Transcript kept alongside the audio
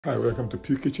Hi, welcome to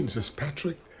Pew Kitchen. This is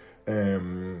Patrick.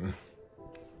 Today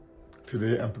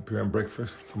I'm preparing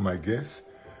breakfast for my guests,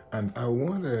 and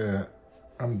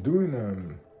I'm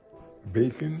doing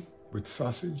bacon with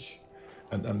sausage,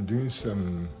 and I'm doing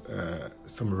some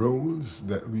rolls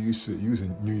that we used to use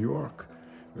in New York.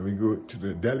 When we go to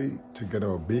the deli to get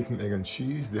our bacon, egg, and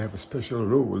cheese, they have a special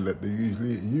roll that they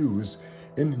usually use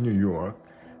in New York,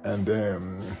 and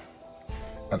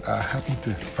I happened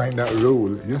to find that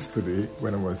roll yesterday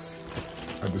when I was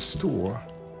at the store,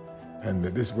 and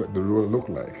this is what the roll looked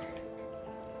like.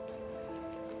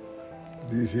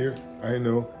 These here, I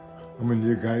know how many of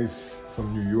you guys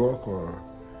from New York or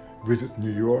visit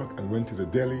New York and went to the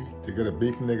deli to get a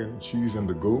bacon, egg, and cheese on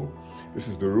the go. This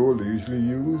is the roll they usually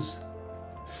use.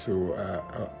 So,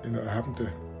 I happened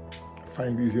to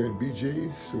find these here in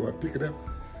BJ's, so I pick it up.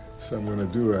 So I'm gonna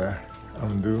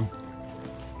do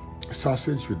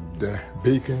sausage with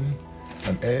bacon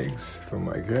and eggs for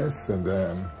my guests, and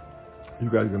you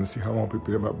guys are gonna see how I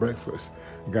prepare my breakfast,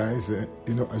 guys.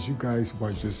 As you guys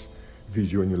watch this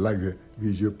video and you like the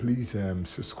video, please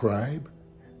subscribe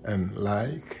and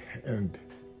like, and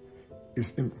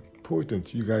it's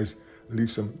important you guys leave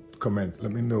some comment.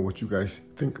 Let me know what you guys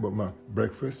think about my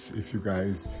breakfast. If you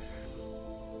guys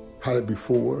had it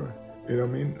before,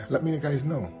 let me guys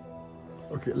know.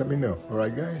 Okay, let me know. All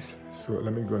right, guys? So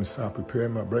let me go and start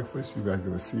preparing my breakfast. You guys are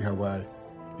going to see how I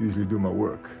usually do my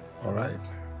work. All right?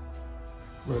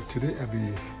 Well, today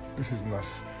this is my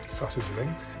sausage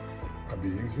links I'll be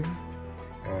using.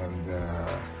 And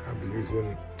I'll be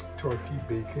using turkey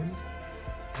bacon.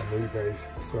 I know you guys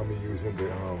saw me using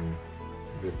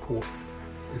the pork.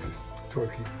 This is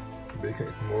turkey bacon.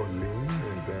 It's more lean,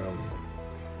 and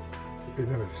it's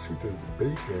not as sweet as the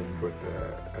bacon, but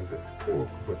as a pork.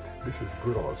 But this is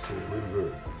good also, really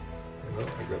good.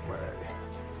 I got my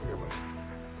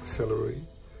celery,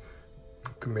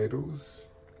 tomatoes,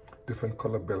 different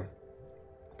color bell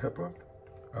pepper,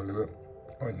 a little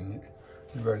onion.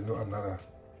 You guys know I'm not a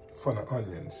fan of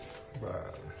onions,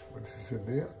 but this is it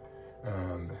there.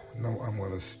 And now I'm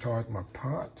gonna start my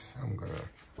pot. I'm gonna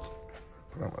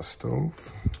put on my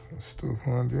stove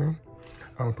on there.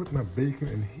 I'm gonna put my bacon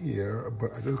in here,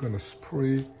 but I'm just gonna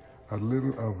spray a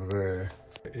little of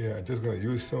I'm just gonna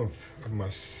use some of my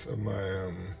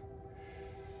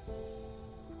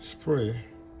spray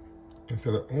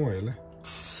instead of oil.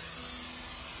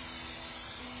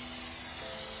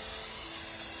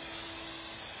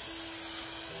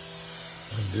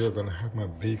 And they're gonna have my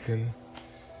bacon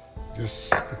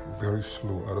just very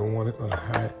slow. I don't want it on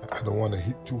high. I don't want to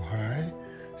heat too high.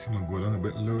 So I'm gonna go down a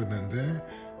bit lower than that.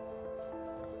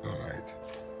 All right,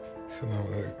 so now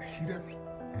I'm gonna heat up,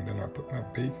 and then I put my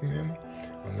bacon in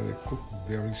and let it cook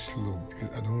very slow,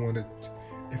 because I don't want it,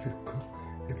 if it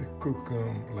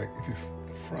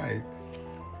fry it,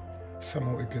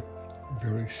 somehow it get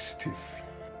very stiff,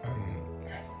 and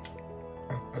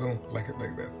I don't like it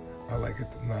like that. I like it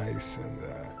nice and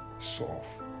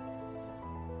soft.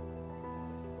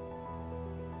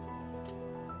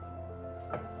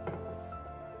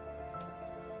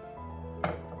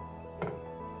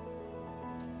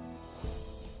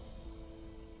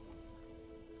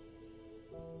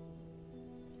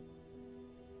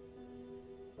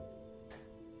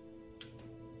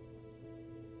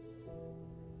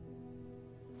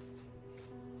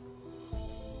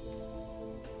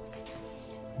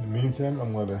 In the meantime,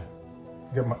 I'm gonna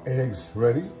get my eggs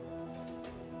ready.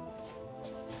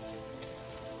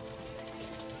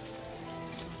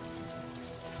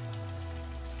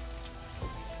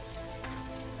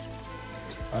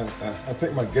 I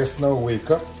think my guests now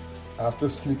wake up after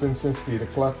sleeping since 8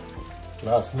 o'clock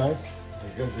last night.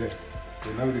 I guess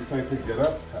they now decide to get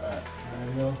up. I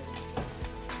know.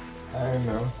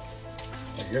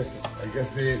 I guess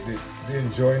they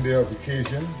enjoying their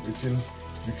vacation, which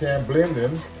you can't blame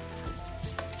them.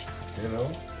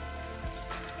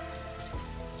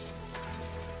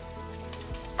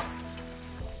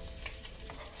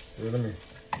 So let me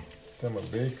turn my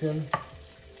bacon.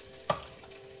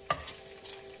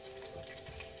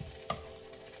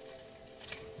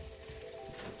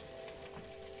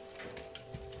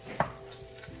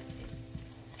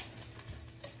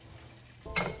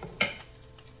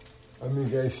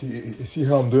 Guys, you see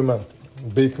how I'm doing my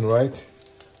bacon, right?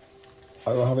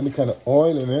 I don't have any kind of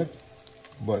oil in it,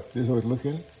 but this is how it's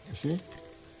looking, you see?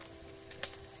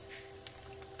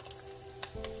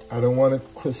 I don't want it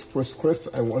crisp.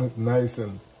 I want it nice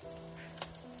and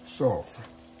soft.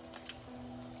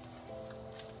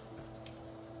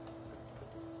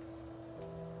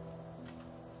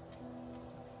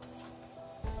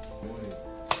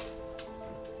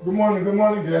 Good morning,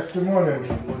 guests. Good morning.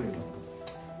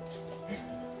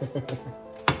 I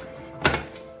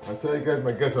tell you guys,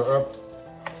 my guests are up.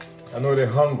 I know they're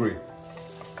hungry,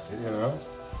 you know.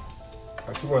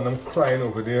 I see one of them crying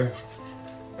over there,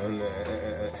 and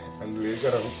they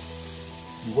gotta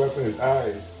be wiping his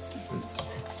eyes.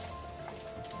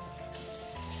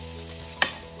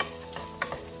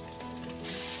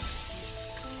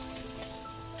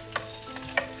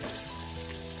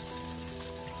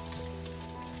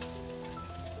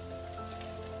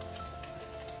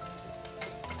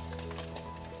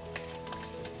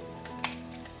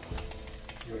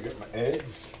 I'm gonna get my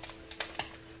eggs.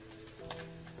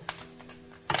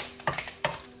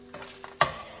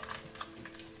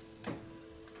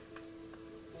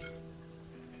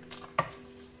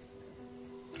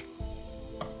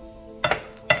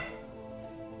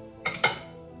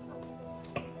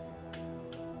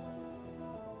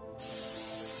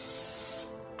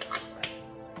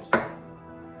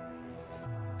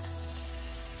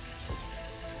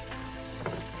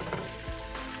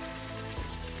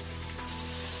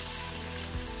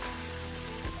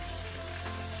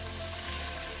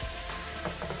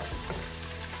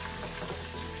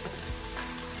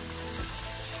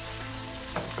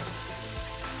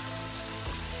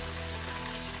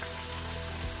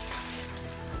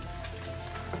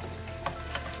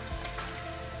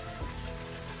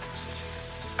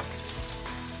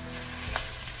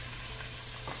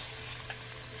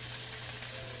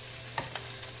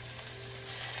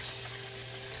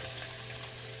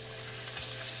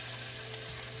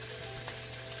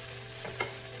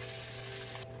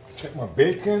 Check my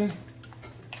bacon.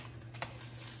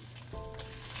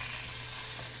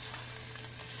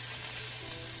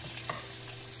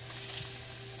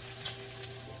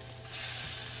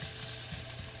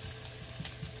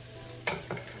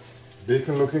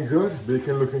 Bacon looking good,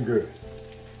 bacon looking good.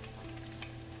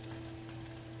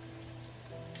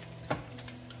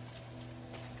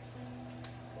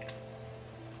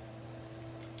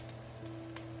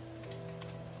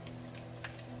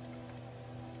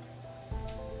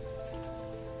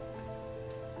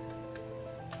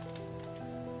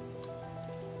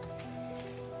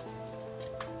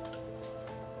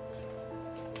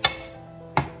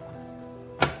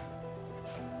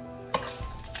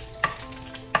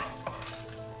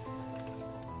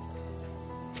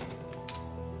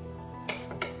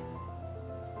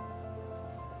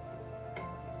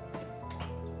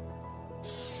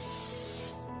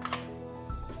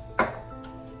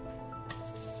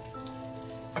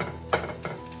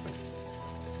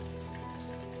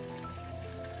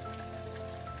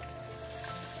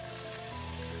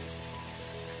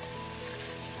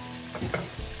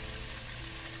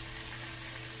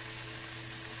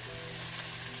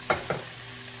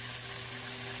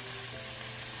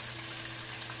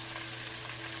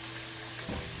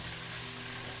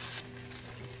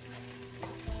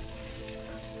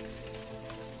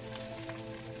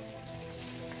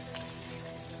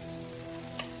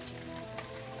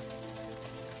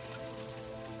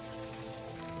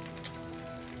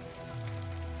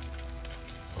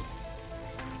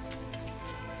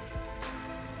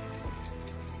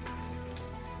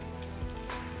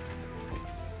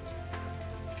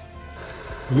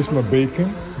 This is my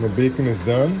bacon. My bacon is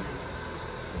done.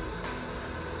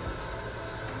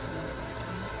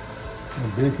 My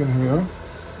bacon here.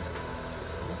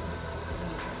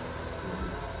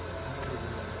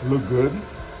 Look good.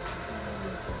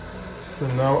 So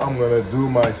now I'm gonna do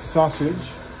my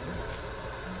sausage.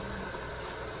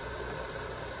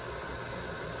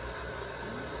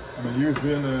 I'm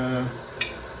using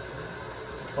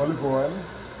olive oil.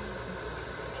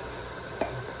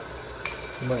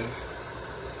 Nice.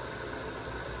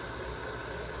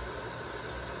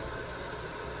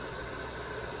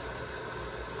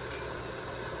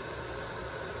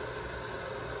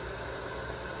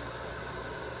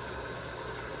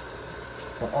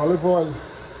 My olive oil,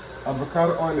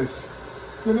 avocado oil is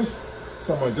finished,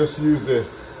 so I'm gonna just use the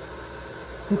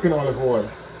cooking olive oil.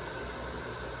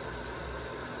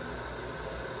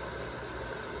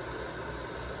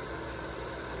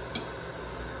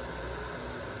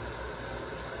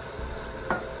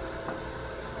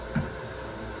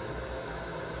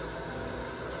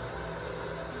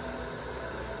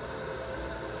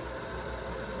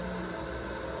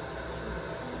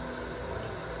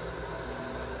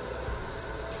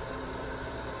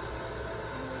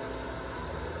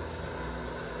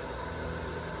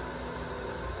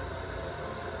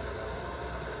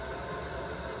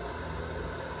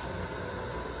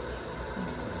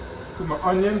 Put my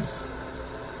onions,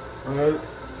 my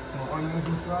onions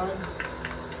inside.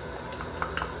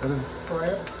 Let it fry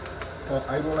it.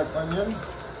 I don't like onions,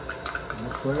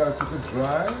 so I gotta keep it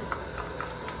dry.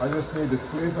 I just need the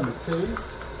flavor and the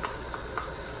taste,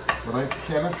 but I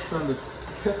cannot stand the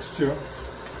texture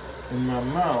in my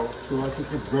mouth, so I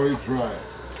keep it very dry.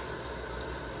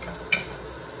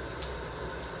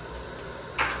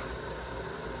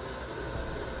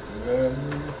 Let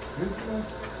me hit my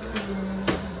feeling,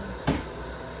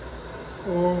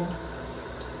 oh,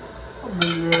 a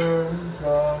million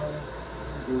times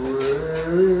away.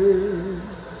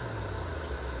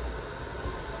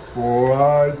 For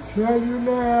I tell you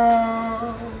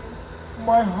now,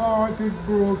 my heart is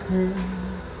broken.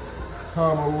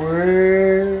 Come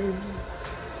away,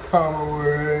 come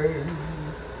away.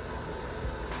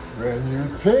 When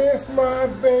you taste my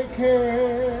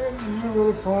bacon, you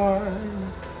will find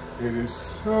it is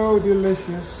so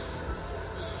delicious,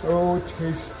 so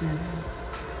tasty.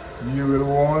 You will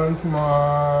want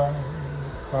mine.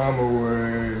 Come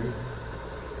away,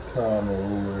 come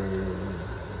away.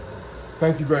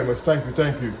 Thank you very much. Thank you,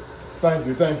 thank you. Thank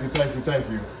you, thank you, thank you, thank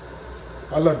you.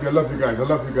 I love you guys. I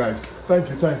love you guys. Thank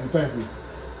you, thank you, thank you.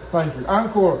 Thank you.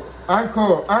 Encore,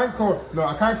 encore, encore. No,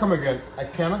 I can't come again. I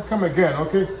cannot come again,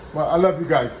 okay? Well, I love you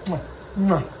guys.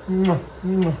 Mwah, mwah,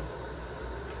 mwah.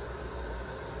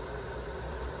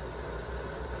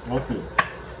 Okay.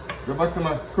 Go back to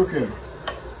my cooking.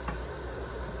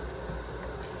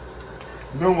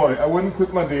 Don't worry, I wouldn't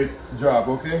quit my day job,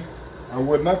 okay? I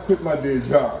would not quit my day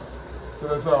job. So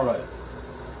that's all right.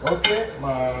 Okay,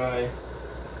 my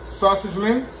sausage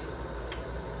links.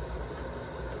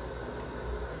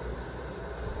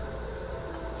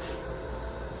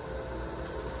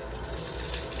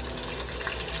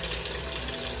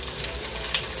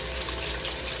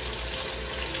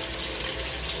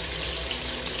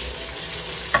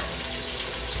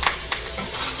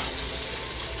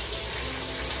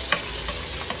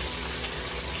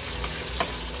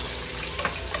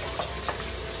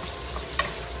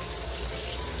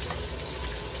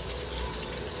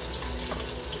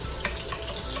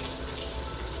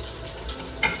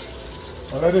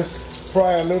 I'll let this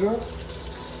fry a little,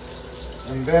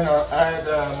 and then I'll add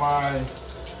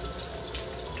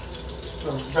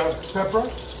some bell pepper,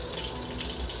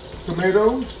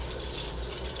 tomatoes,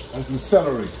 and some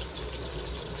celery.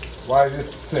 While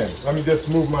this thing, let me just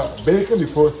move my bacon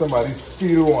before somebody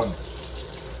steal one.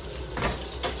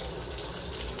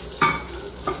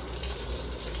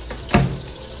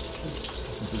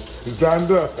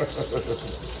 Xander.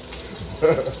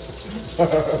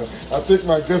 I think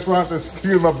my guest want to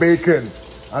steal my bacon.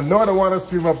 I know they want to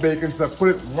steal my bacon, so I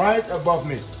put it right above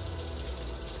me.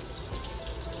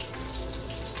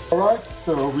 Alright,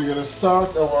 so we're gonna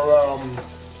start our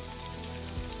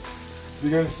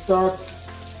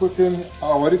putting, I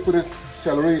already put it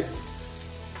celery,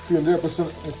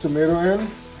 300% tomato in,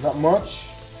 not much.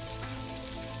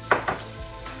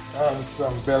 And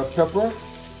some bell pepper.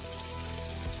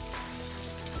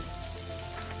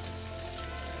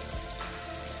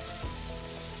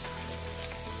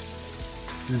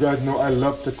 You guys know I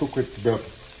love to cook with bell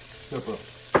pepper.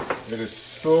 It is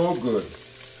so good.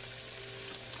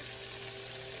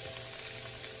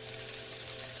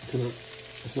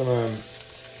 Some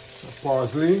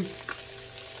parsley.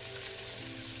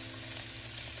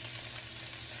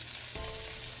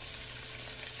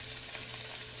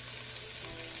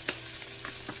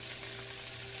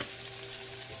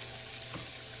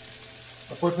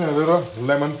 I put in a little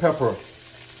lemon pepper.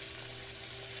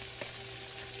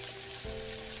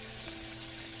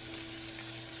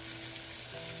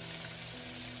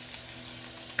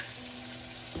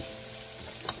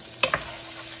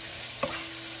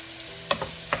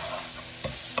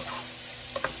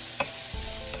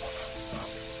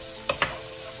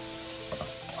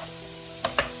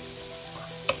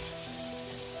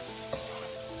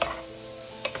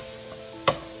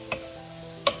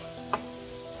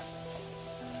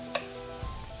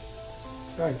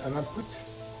 Right, and I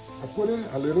put in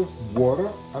a little water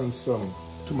and some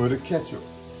tomato ketchup.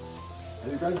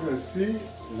 And you guys are gonna see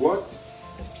what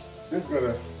this is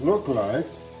gonna look like.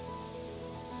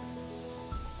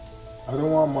 I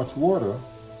don't want much water.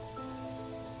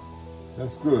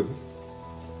 That's good.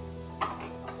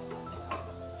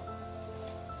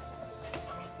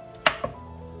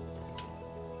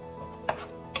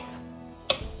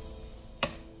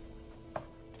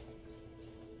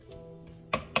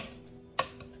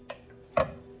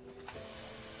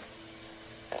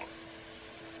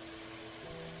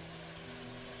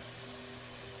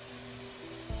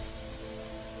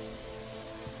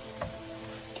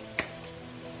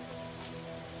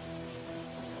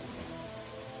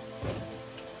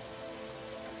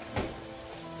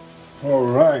 All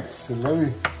right, so let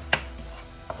me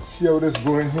see how this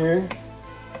going here.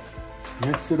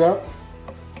 Mix it up.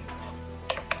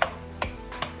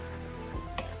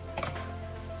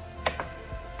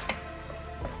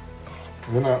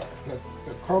 Then I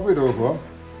cover it over.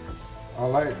 I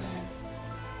like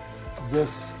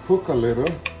just cook a little.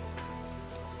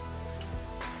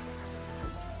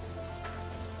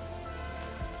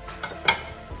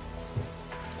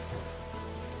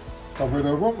 Cover it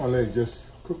over. I let it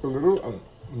just cook a little.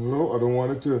 No, I don't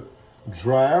want it to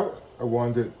dry out. I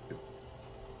want it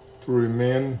to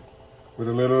remain with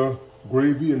a little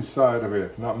gravy inside of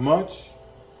it. Not much,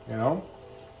 you know.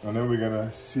 And then we're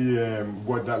gonna see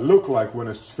what that look like when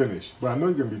it's finished. But I know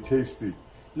it's gonna be tasty.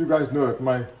 You guys know that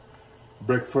my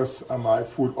breakfast and my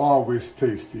food always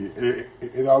tasty.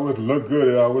 It always look good,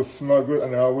 it always smell good,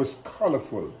 and it always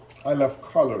colorful. I love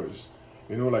colors,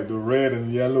 you know, like the red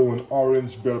and yellow and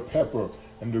orange bell pepper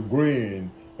and the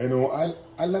green. You know,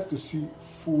 I love to see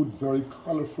food very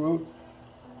colorful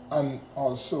and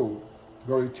also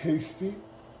very tasty.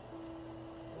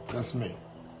 That's me.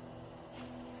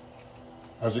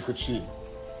 As you could see.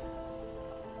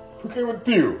 Cooking with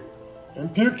Pew in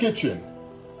Pew Kitchen.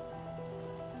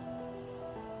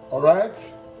 All right?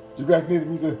 You guys need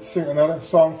me to sing another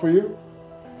song for you?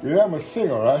 Yeah, I'm a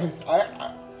singer, right?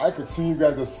 I could sing you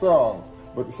guys a song,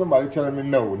 but somebody telling me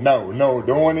no,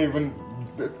 don't even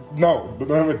do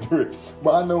it.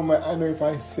 But I know, man, I know if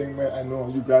I sing, man, I know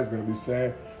you guys gonna be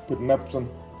saying, putting up some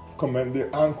comment there,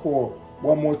 encore,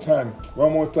 one more time,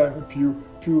 Pew,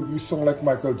 you sing like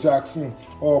Michael Jackson,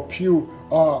 or Pew,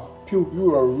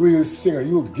 you're a real singer,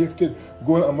 you're gifted,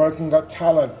 going to American Got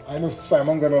Talent, I know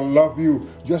Simon gonna love you,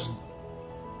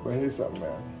 but here's something,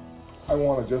 man, I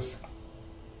wanna just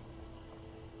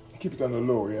keep it on the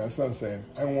low, you know what I'm saying?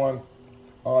 I want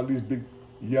all these big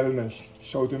yelling and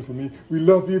shouting for me, we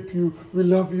love you, Pew, we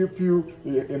love you, Pew,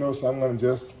 you know, so I'm gonna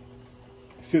just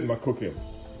sit my cooking,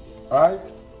 all right?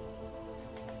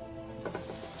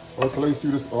 Okay, let's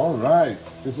do this. All right,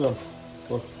 this is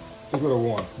what I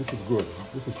want. This is good.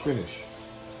 This is finished.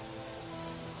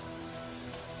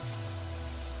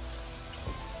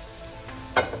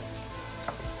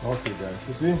 Okay, guys,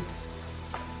 you see?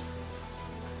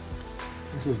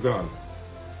 This is done.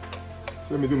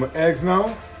 So let me do my eggs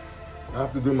now. I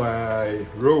have to do my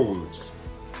rolls.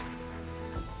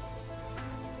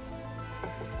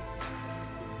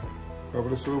 Cover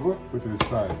this over, put it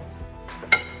aside.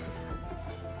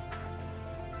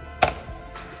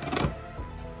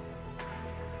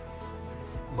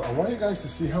 But I want you guys to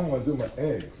see how I'm gonna do my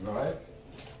eggs, all right?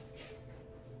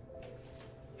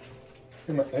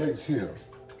 Get my eggs here.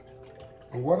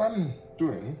 And what I'm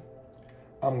doing,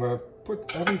 I'm gonna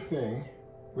put everything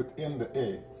within the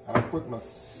eggs. I'll put my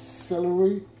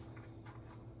celery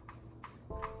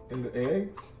in the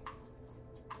eggs.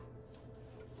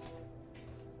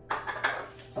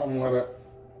 I'm gonna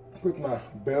put my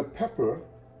bell pepper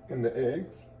in the eggs.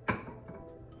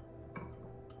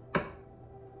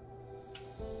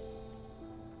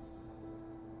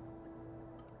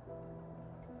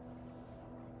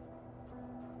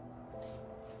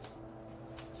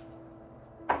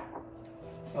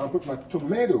 I'll put my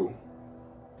tomato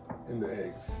in the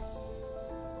eggs.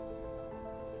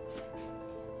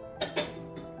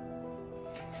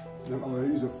 Then I'm going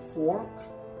to use a fork.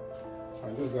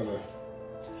 I'm just going to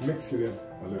mix it in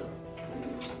a little.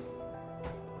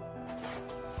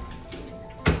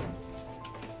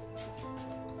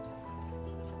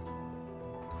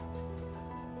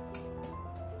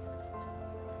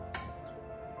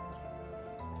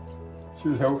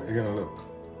 See how it's going to look.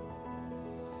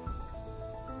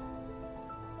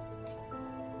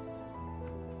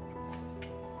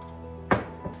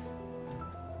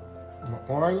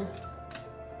 Oil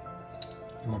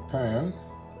in my pan.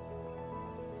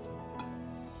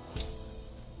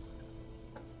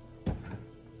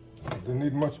 Don't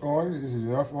need much oil. This is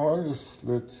enough oil. Just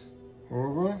let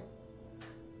over.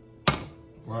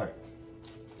 Right.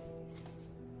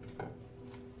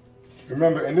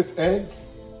 Remember, in this egg,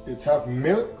 it have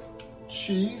milk,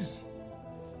 cheese,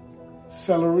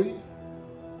 celery.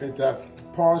 It have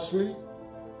parsley.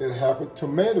 It have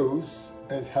tomatoes,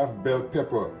 and it have bell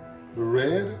pepper. The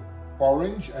red,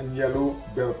 orange, and yellow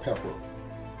bell pepper.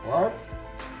 All right?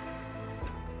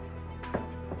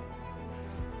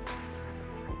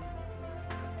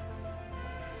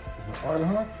 Is the oil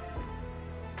hot?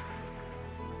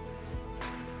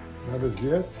 Not as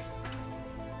yet.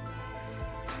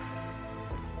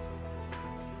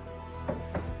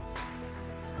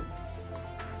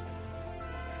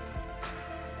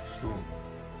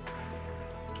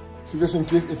 So just in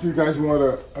case, if you guys want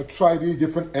to try these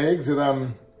different eggs that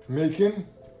I'm making,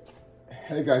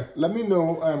 hey guys, let me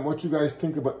know what you guys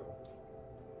think about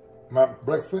my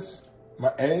breakfast,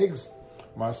 my eggs,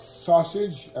 my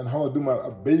sausage, and how I do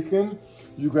my bacon.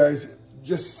 You guys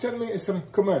just send me some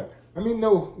comment. Let me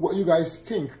know what you guys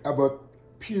think about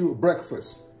Pew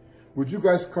breakfast. Would you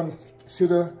guys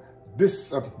consider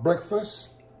this a breakfast?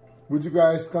 Would you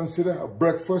guys consider a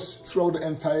breakfast throughout the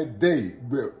entire day,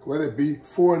 whether it be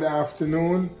 4 in the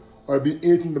afternoon or it be 8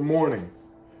 in the morning?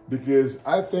 Because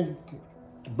I think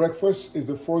breakfast is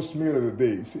the first meal of the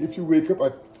day. So if you wake up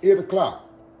at 8 o'clock,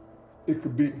 it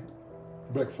could be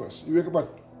breakfast. You wake up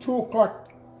at 2 o'clock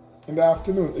in the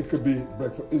afternoon, it could be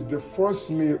breakfast. It's the first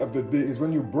meal of the day. It's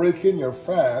when you break in your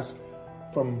fast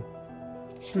from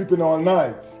sleeping all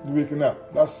night, you're waking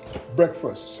up. That's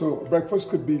breakfast. So breakfast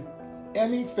could be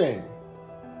anything,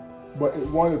 but you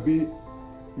want to be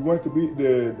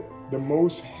the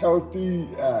most healthy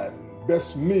and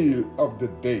best meal of the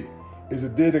day. Is the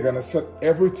day they're gonna set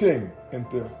everything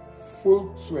into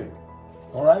full swing.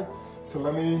 All right. So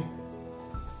let me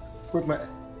put my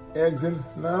eggs in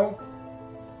now.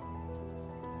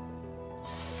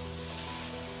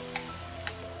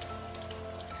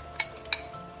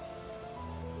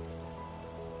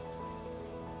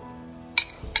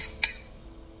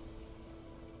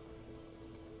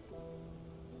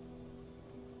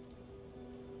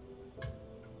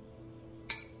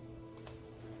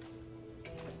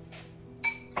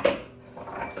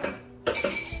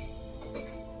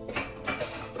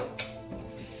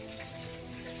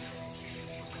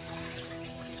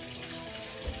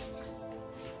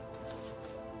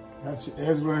 That's the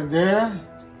eggs right there,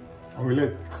 and we let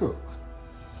it cook.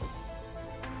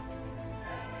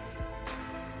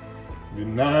 Be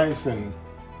nice and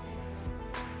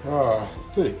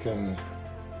thick and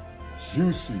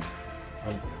juicy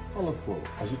and colorful,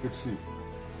 as you can see.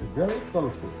 It's very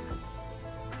colorful.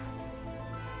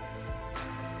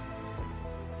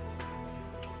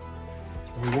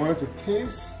 And we want it to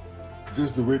taste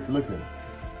just the way it's looking.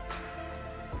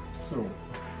 So,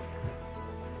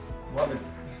 while it's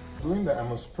doing that, I'm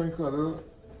gonna sprinkle a little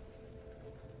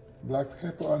black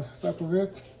pepper on top of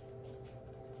it.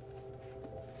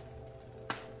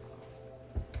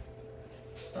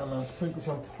 And I'll sprinkle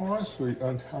some parsley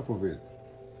on top of it.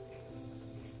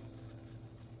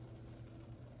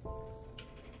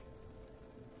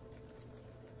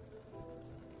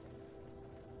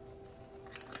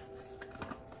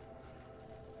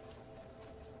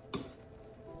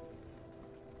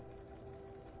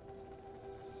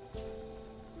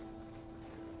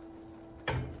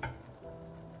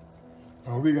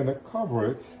 And we're gonna cover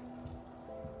it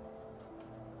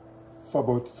for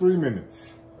about 3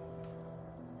 minutes.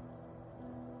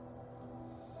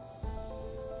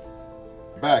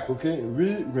 Back, okay?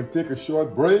 We're gonna take a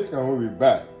short break and we'll be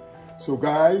back. So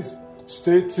guys,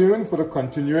 stay tuned for the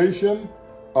continuation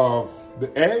of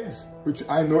the eggs, which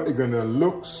I know are gonna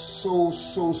look so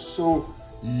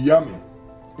yummy.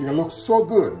 It's gonna look so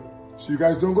good. So you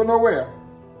guys don't go nowhere.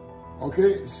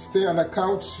 Okay, stay on the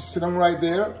couch, sit down right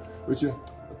there with your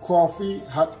coffee,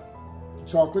 hot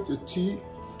chocolate, your tea,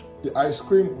 your ice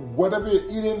cream, whatever you're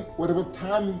eating, whatever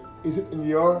time is it in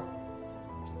your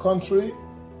country,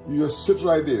 you just sit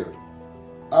right there.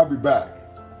 I'll be back.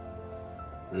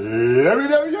 Yummy,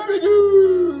 yummy, yummy,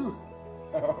 do.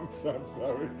 I'm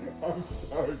sorry. I'm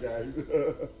sorry, guys.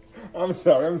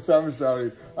 I'm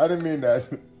sorry. I didn't mean that.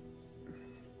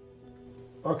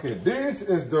 Okay, this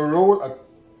is the roll I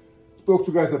spoke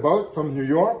to you guys about from New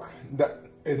York. That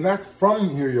is not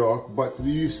from New York, but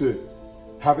we used to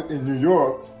have it in New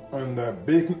York on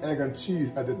bacon, egg, and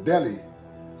cheese at the deli.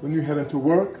 When you head into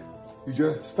work, you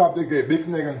just stop there, get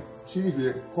bacon, egg, and cheese with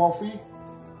your coffee,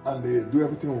 and they do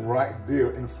everything right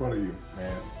there in front of you.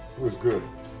 Man, it was good.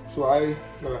 So I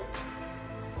gonna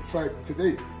try it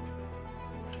today.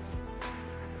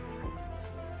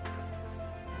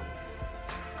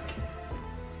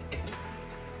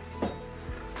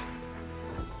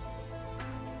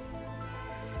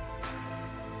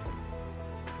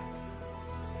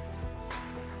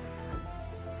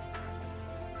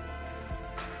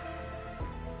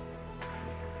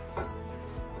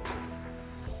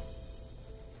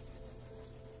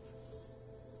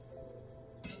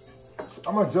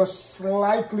 I'm gonna just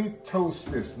slightly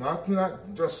toast this, not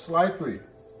just slightly.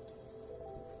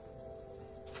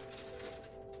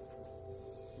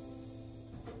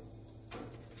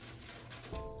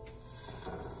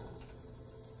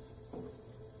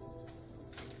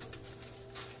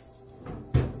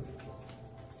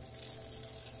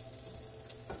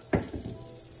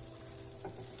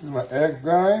 This is my egg,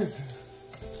 guys.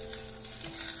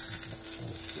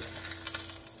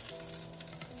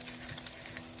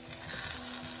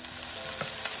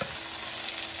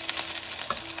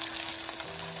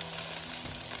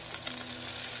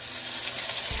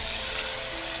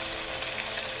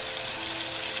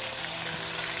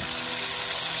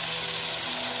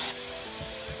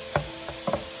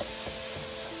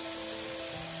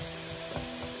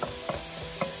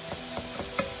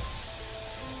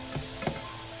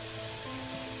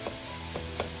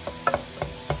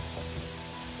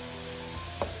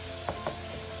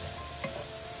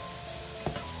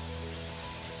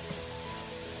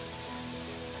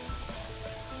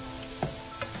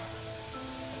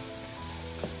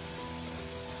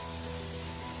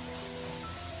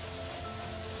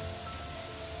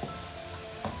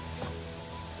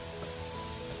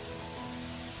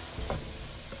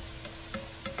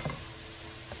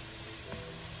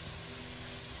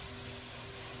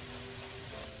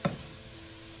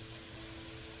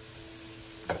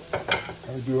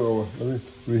 Let me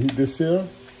reheat this here.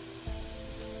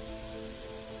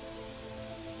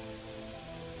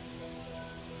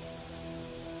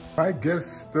 My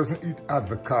guest doesn't eat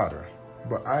avocado,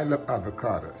 but I love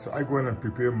avocado. So I go in and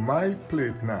prepare my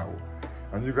plate now.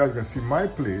 And you guys can see my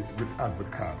plate with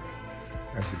avocado.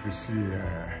 As you can see,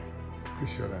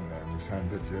 Chriselle and Miss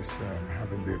Handa just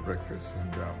having their breakfast,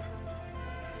 and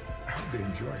I hope they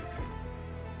enjoy it.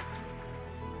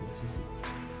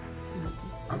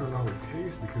 I don't know how it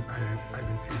tastes because I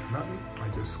didn't taste nothing. I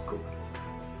just cooked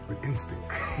with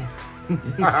instinct.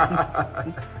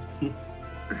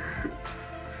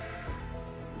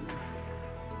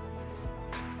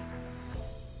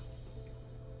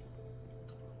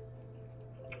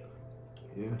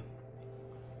 Yeah.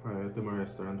 Alright, to my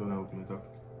restaurant when I open it up.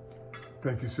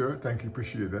 Thank you, sir. Thank you.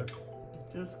 Appreciate that.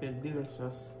 Just get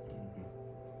delicious.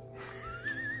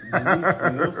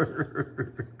 Delicious.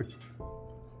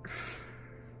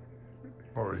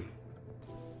 Ori.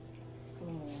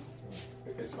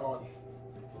 It's on.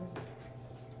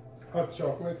 Hot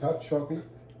chocolate, hot chocolate.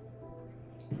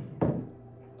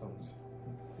 Thanks.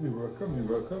 You're welcome,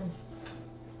 you're welcome.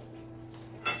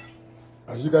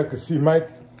 As you guys can see my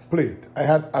plate, I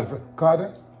had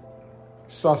avocado,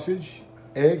 sausage,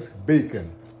 eggs,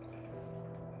 bacon.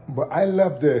 But I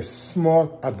love the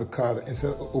small avocado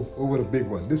instead of over the big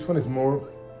one. This one is more,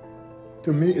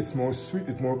 to me, it's more sweet,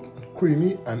 it's more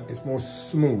creamy, and it's more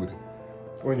smooth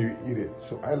when you eat it.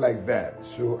 So I like that.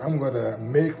 So I'm gonna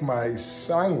make my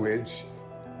sandwich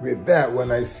with that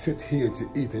when I sit here to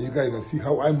eat. And you guys can see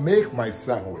how I make my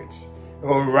sandwich.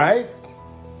 All right?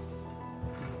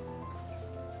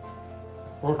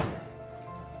 Okay.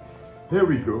 Here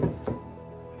we go.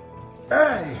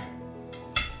 Hey!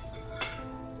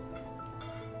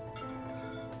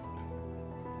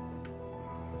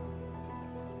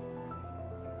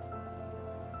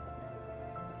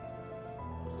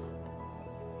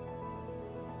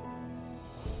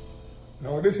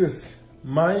 Now this is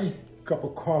my cup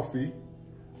of coffee.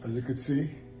 As you can see,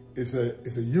 it's a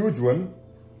huge one.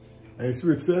 And you see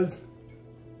what it says?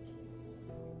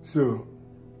 So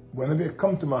whenever you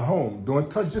come to my home, don't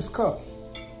touch this cup.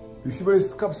 You see what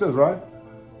this cup says, right?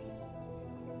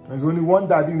 There's only one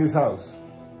daddy in this house.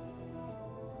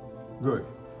 Good.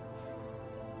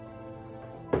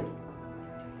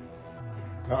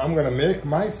 Now I'm gonna make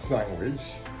my sandwich.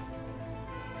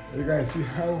 You guys see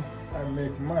how I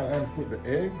make mine. I put the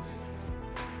eggs.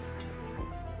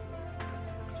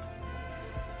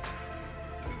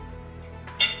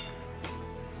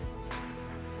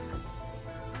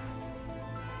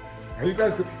 And you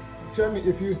guys could tell me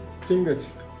if you think that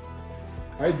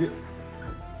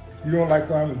you don't like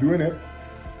how I'm doing it.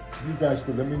 You guys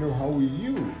could let me know how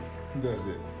you does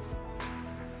it.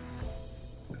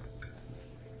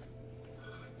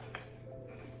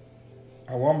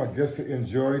 I want my guests to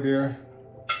enjoy their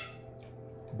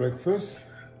breakfast,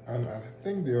 and I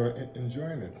think they are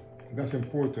enjoying it. That's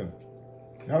important.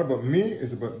 Not about me,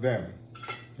 it's about them.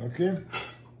 Okay?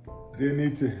 They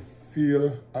need to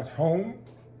feel at home,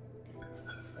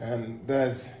 and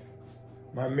that's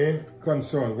my main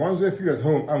concern. Once they feel at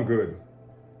home, I'm good.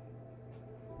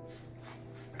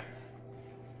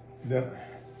 Then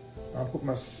I'll put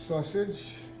my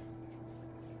sausage.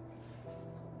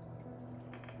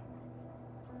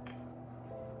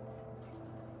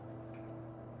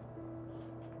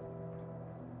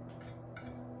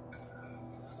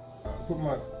 I'll put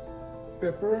my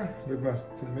pepper with my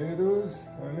tomatoes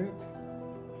on it.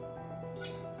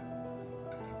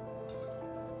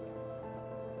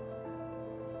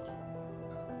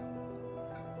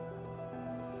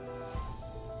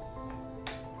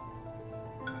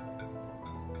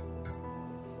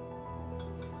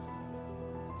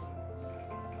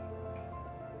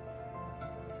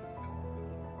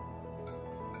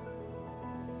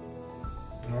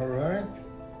 All right.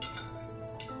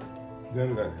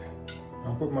 Then look,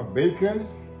 I'll put my bacon.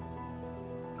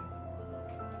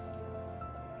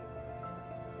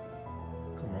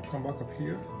 Come back up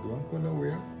here. Don't go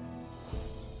nowhere.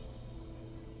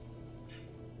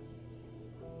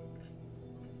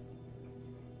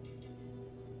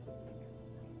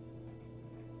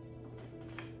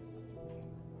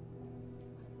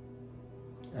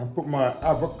 I'll put my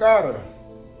avocado.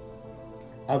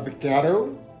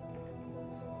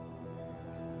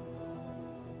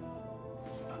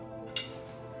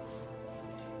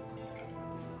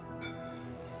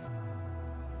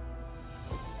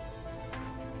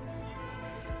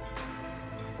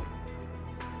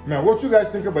 Now, what you guys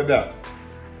think about that?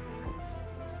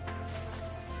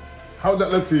 How'd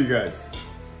that look to you guys?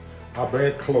 I'll bring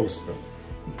it closer.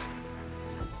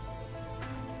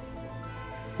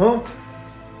 Huh?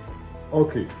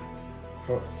 Okay.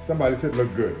 So somebody said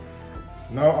look good.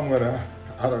 Now I'm gonna,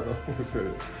 I don't know who said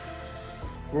it.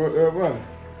 One.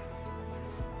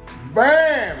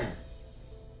 Bam!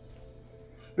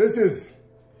 This is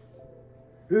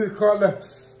called the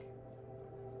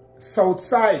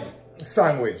Southside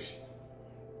sandwich.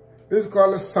 This is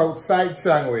called a Southside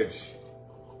sandwich.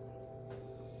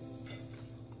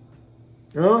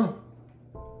 You know?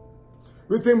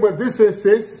 We think what this is,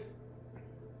 sis?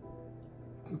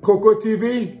 Coco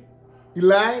TV?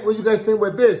 Eli, what you guys think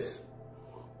about this?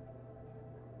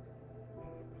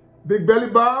 Big Belly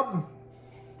Bob?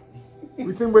 What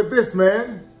you think about this,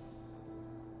 man?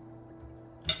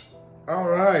 All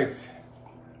right.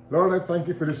 Lord, I thank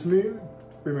you for this meal.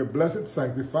 May me blessed,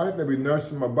 sanctified, let me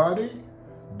nourish my body.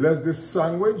 Bless this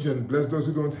sandwich and bless those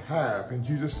who don't have. In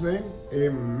Jesus' name,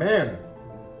 amen.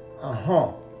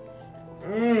 Uh-huh.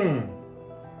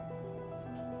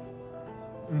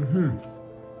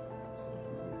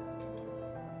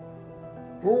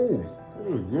 Oh,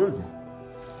 this is good.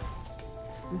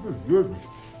 This is good.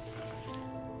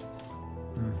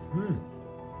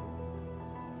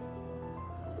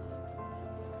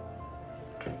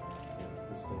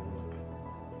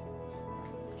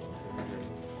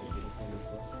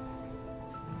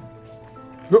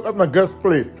 Look at my guest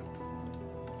plate.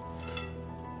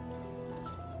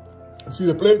 See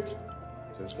the plate?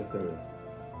 Just the third.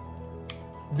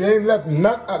 They ain't left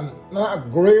not a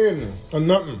grain or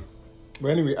nothing.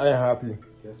 But anyway, I am happy.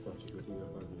 Yes, but you could do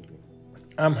that baby.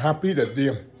 I'm happy that they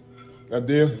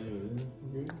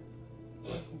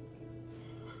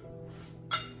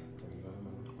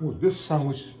oh, this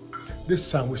sandwich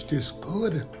tastes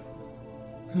good.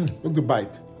 Look at the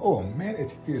bite. Oh man,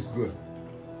 it tastes good.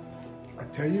 I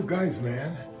tell you guys,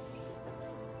 man.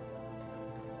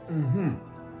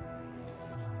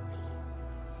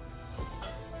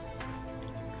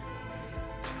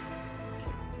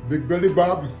 Big Belly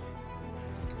Bob,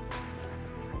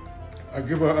 I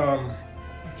give a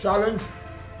challenge.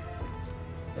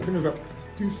 I think it's a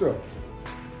pizza.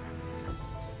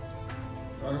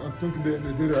 I'm thinking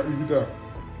they did a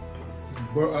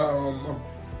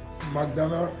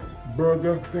McDonald's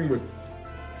burger thing with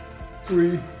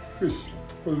 3 fish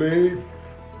fillet,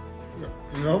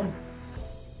 you know.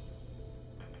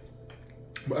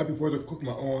 But I prefer to cook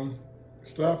my own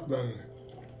stuff than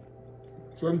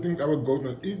certain things I would go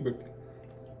and eat, but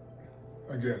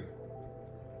again,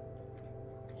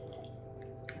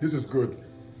 this is good.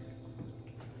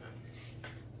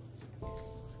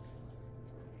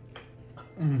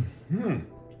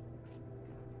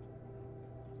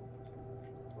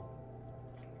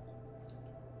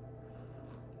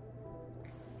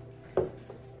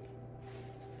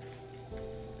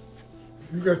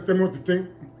 You guys tell me what you think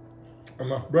of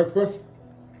my breakfast.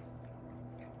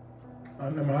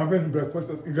 And I'm having breakfast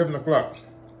at 11 o'clock.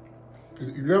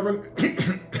 It's 11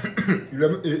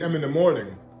 a.m. in the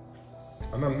morning.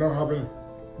 And I'm now having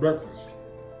breakfast.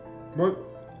 But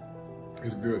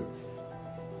it's good.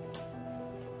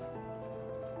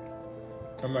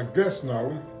 And my guests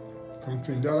now from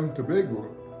Trinidad and Tobago,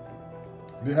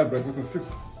 they had breakfast at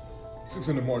 6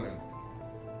 in the morning.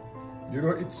 You know,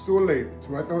 it's so late. So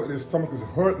right now their stomach is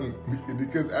hurting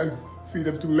because I feed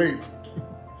them too late.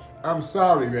 I'm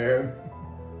sorry, man.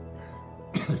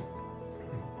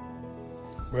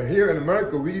 But here in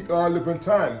America, we eat all different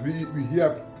times. We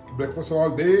have breakfast all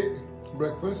day,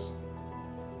 breakfast.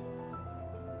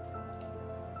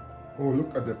 Oh,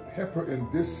 look at the pepper in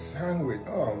this sandwich.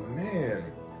 Oh, man.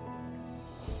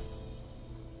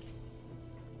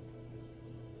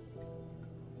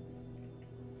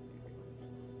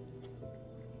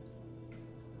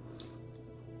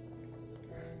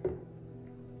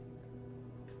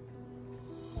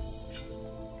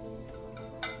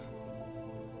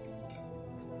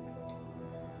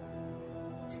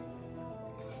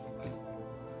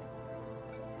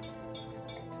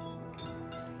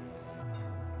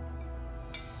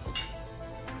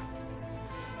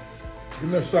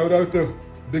 Give a shout out to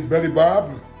Big Belly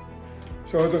Bob.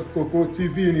 Shout out to Coco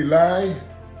TV and Eli.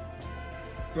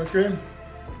 Okay?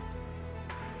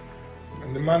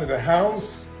 And the man of the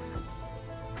house.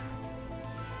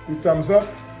 2 thumbs up.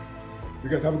 You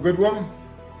guys have a good one.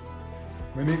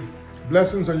 Many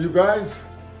blessings on you guys.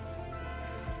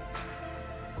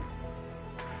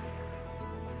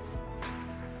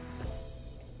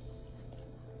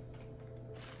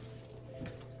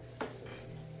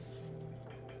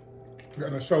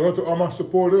 And a shout out to all my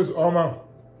supporters, all my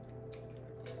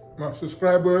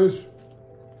subscribers,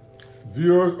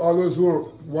 viewers, all those who are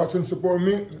watching, support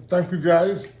me. Thank you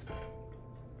guys.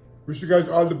 Wish you guys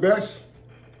all the best.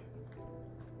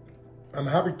 And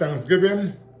happy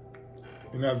Thanksgiving.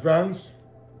 in advance.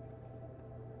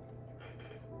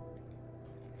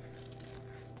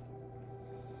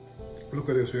 Look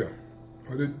at this here.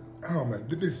 Oh man,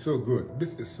 this is so good.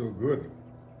 This is so good.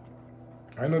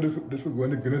 I know this will go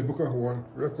in the Guinness Book of World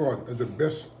Record as the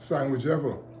best sandwich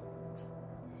ever.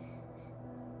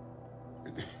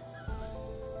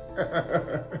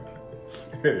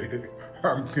 Hey,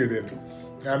 I'm kidding.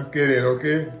 I'm kidding,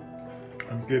 okay?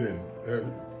 I'm kidding.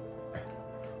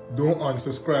 Don't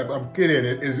unsubscribe. I'm kidding.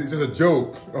 It's just a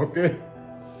joke, okay?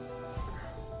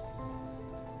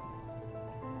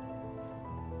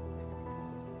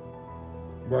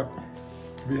 But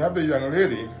we have the young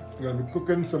lady going to be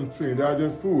cooking some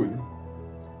Trinidadian food.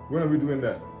 When are we doing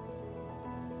that?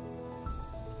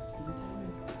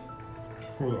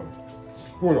 Hold on.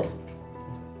 Hold on.